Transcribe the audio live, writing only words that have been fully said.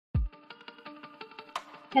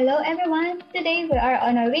Hello everyone! Today we are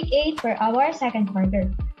on our week 8 for our second quarter.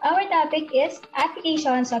 Our topic is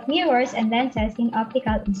applications of mirrors and lenses in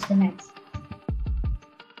optical instruments.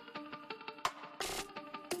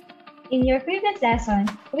 In your previous lesson,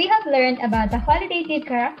 we have learned about the qualitative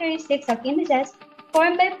characteristics of images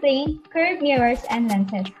formed by plane, curved mirrors, and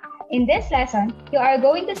lenses. In this lesson, you are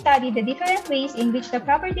going to study the different ways in which the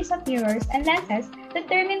properties of mirrors and lenses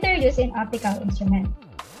determine their use in optical instruments.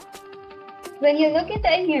 When you look into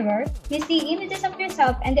a mirror, you see images of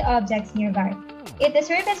yourself and the objects nearby. If the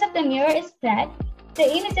surface of the mirror is flat, the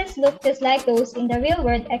images look just like those in the real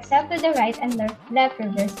world except with the right and left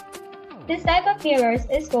reverse. This type of mirrors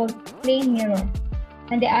is called plane mirror.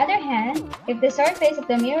 On the other hand, if the surface of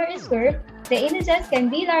the mirror is curved, the images can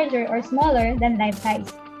be larger or smaller than life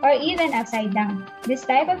size, or even upside down. This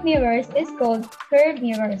type of mirrors is called curved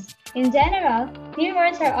mirrors. In general,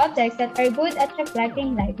 mirrors are objects that are good at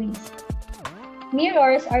reflecting light rays.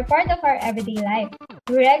 Mirrors are part of our everyday life.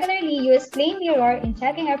 We regularly use plane mirror in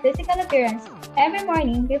checking our physical appearance every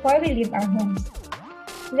morning before we leave our homes.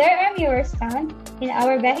 There are mirrors found in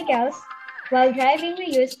our vehicles. While driving, we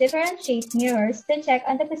use different shaped mirrors to check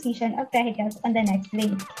on the position of vehicles on the next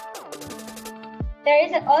lane. There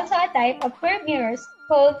is also a type of curved mirrors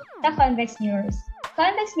called the convex mirrors.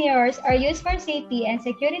 Convex mirrors are used for safety and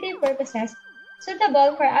security purposes,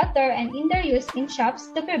 suitable for outdoor and indoor use in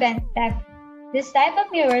shops to prevent theft. This type of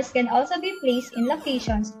mirrors can also be placed in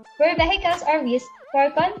locations where vehicles are risked for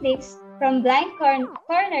conflicts from blind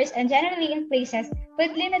corners and generally in places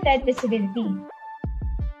with limited visibility.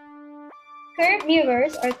 Curved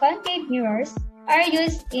mirrors or concave mirrors are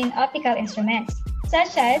used in optical instruments,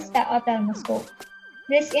 such as the ophthalmoscope.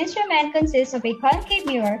 This instrument consists of a concave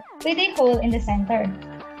mirror with a hole in the center.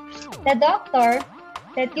 The doctor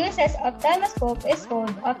that uses ophthalmoscope is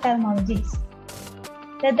called ophthalmologist.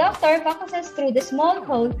 The doctor focuses through the small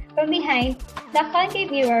hole from behind the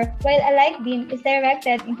concave mirror while a light beam is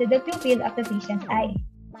directed into the pupil of the patient's eye.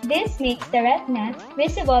 This makes the retina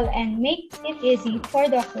visible and makes it easy for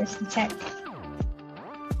doctors to check.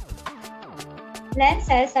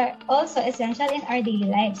 Lenses are also essential in our daily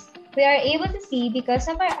lives. We are able to see because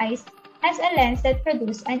of our eyes has a lens that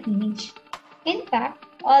produces an image. In fact,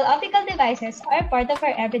 all optical devices are part of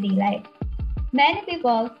our everyday life. Many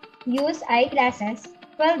people use eyeglasses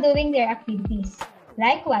while doing their activities.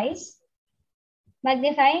 Likewise,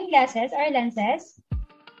 magnifying glasses or lenses,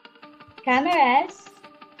 cameras,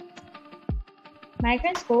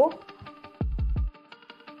 microscope,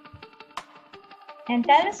 and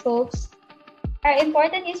telescopes are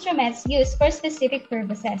important instruments used for specific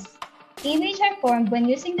purposes. Images are formed when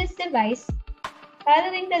using this device,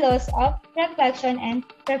 following the laws of reflection and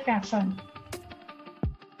refraction.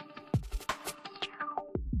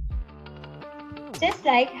 Just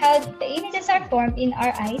like how the images are formed in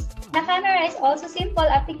our eyes, the camera is also a simple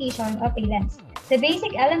application of a lens. The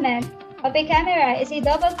basic element of a camera is a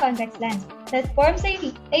double convex lens that forms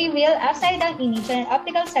a real upside-down image on an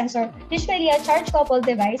optical sensor, usually a charge-coupled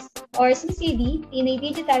device or CCD in a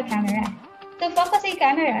digital camera. To focus a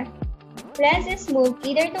camera, lens is moved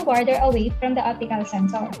either toward or away from the optical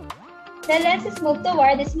sensor. The lens is moved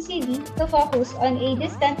toward the CCD to focus on a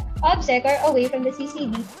distant object or away from the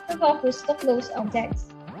CCD to focus to close objects.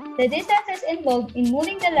 The distances involved in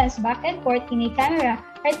moving the lens back and forth in a camera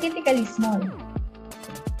are typically small.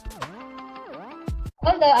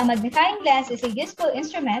 Although a magnifying lens is a useful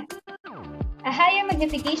instrument, a higher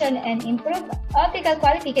magnification and improved optical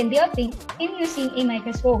quality can be obtained in using a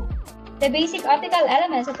microscope. The basic optical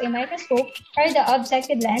elements of a microscope are the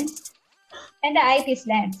objective lens and the eyepiece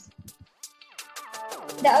lens.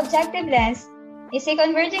 The objective lens is a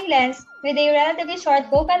converging lens with a relatively short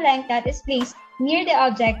focal length that is placed near the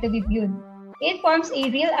object to be viewed. It forms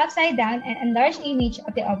a real upside-down and enlarged image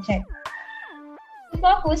of the object. To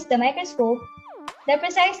focus the microscope, the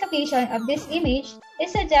precise location of this image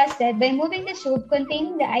is adjusted by moving the tube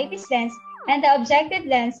containing the eyepiece lens and the objective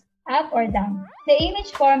lens up or down. The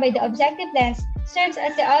image formed by the objective lens serves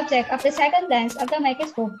as the object of the second lens of the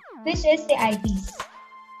microscope, which is the eyepiece.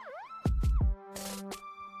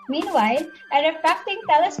 Meanwhile, a refracting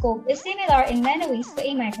telescope is similar in many ways to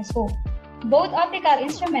a microscope. Both optical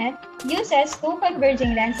instruments uses two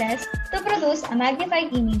converging lenses to produce a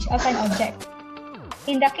magnified image of an object.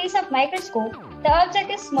 In the case of microscope, the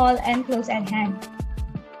object is small and close at hand.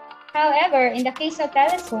 However, in the case of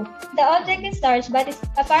telescope, the object is large but its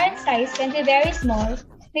apparent size can be very small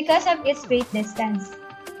because of its great distance.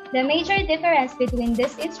 The major difference between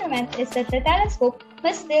this instrument is that the telescope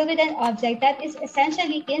must deal with an object that is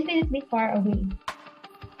essentially infinitely far away.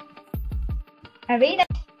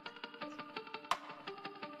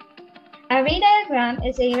 A A ray diagram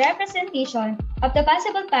is a representation of the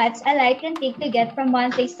possible paths a light can take to get from one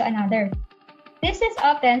place to another. This is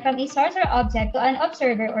often from a source or object to an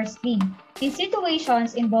observer or screen. In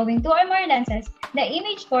situations involving two or more lenses, the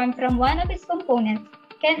image formed from one of its components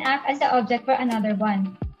can act as the object for another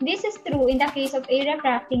one. This is true in the case of a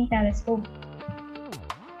refracting telescope.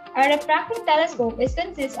 A refracting telescope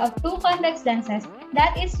consists of two convex lenses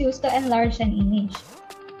that is used to enlarge an image.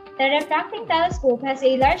 The refracting telescope has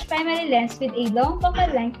a large primary lens with a long focal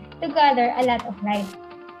length to gather a lot of light.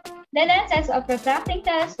 The lenses of refracting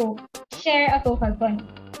telescope share a focal point.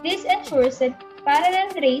 This ensures that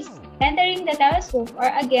parallel rays entering the telescope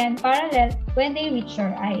are again parallel when they reach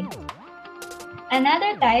your eye.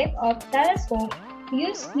 Another type of telescope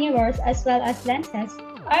use mirrors as well as lenses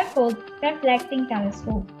are called reflecting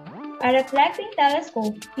telescope. A reflecting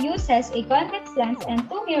telescope uses a convex lens and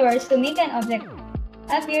two mirrors to make an object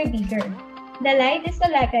appear bigger. The light is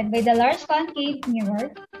collected by the large concave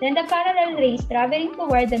mirror, then the parallel rays traveling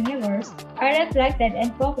toward the mirrors are reflected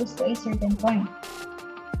and focused to a certain point.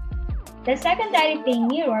 The secondary plane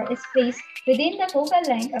mirror is placed within the focal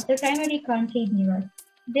length of the primary concave mirror.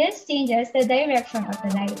 This changes the direction of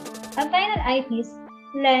the light. A final eyepiece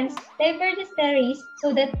lens diverges the rays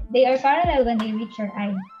so that they are parallel when they reach your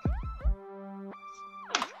eye.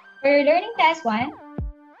 For your learning task 1,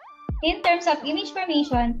 in terms of image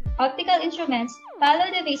formation, optical instruments follow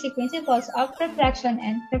the basic principles of reflection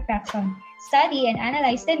and refraction. Study and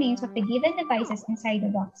analyze the names of the given devices inside the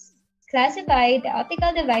box. Classify the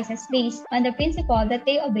optical devices based on the principle that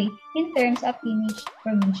they obey in terms of image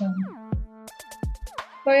formation.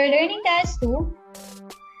 For your learning task 2,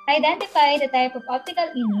 identify the type of optical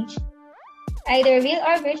image, either real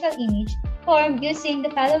or virtual image, formed using the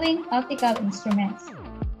following optical instruments.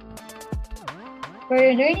 For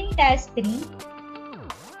your learning task 3,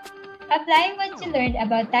 applying what you learned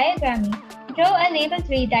about diagramming, draw a labeled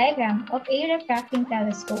ray diagram of a refracting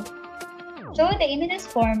telescope. Show the images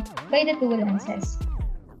formed by the two lenses.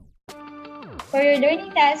 For your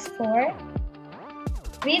learning task 4,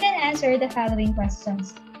 read and answer the following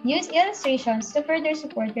questions. Use illustrations to further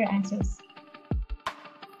support your answers.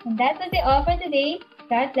 And that will be all for today.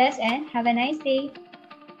 God bless and have a nice day.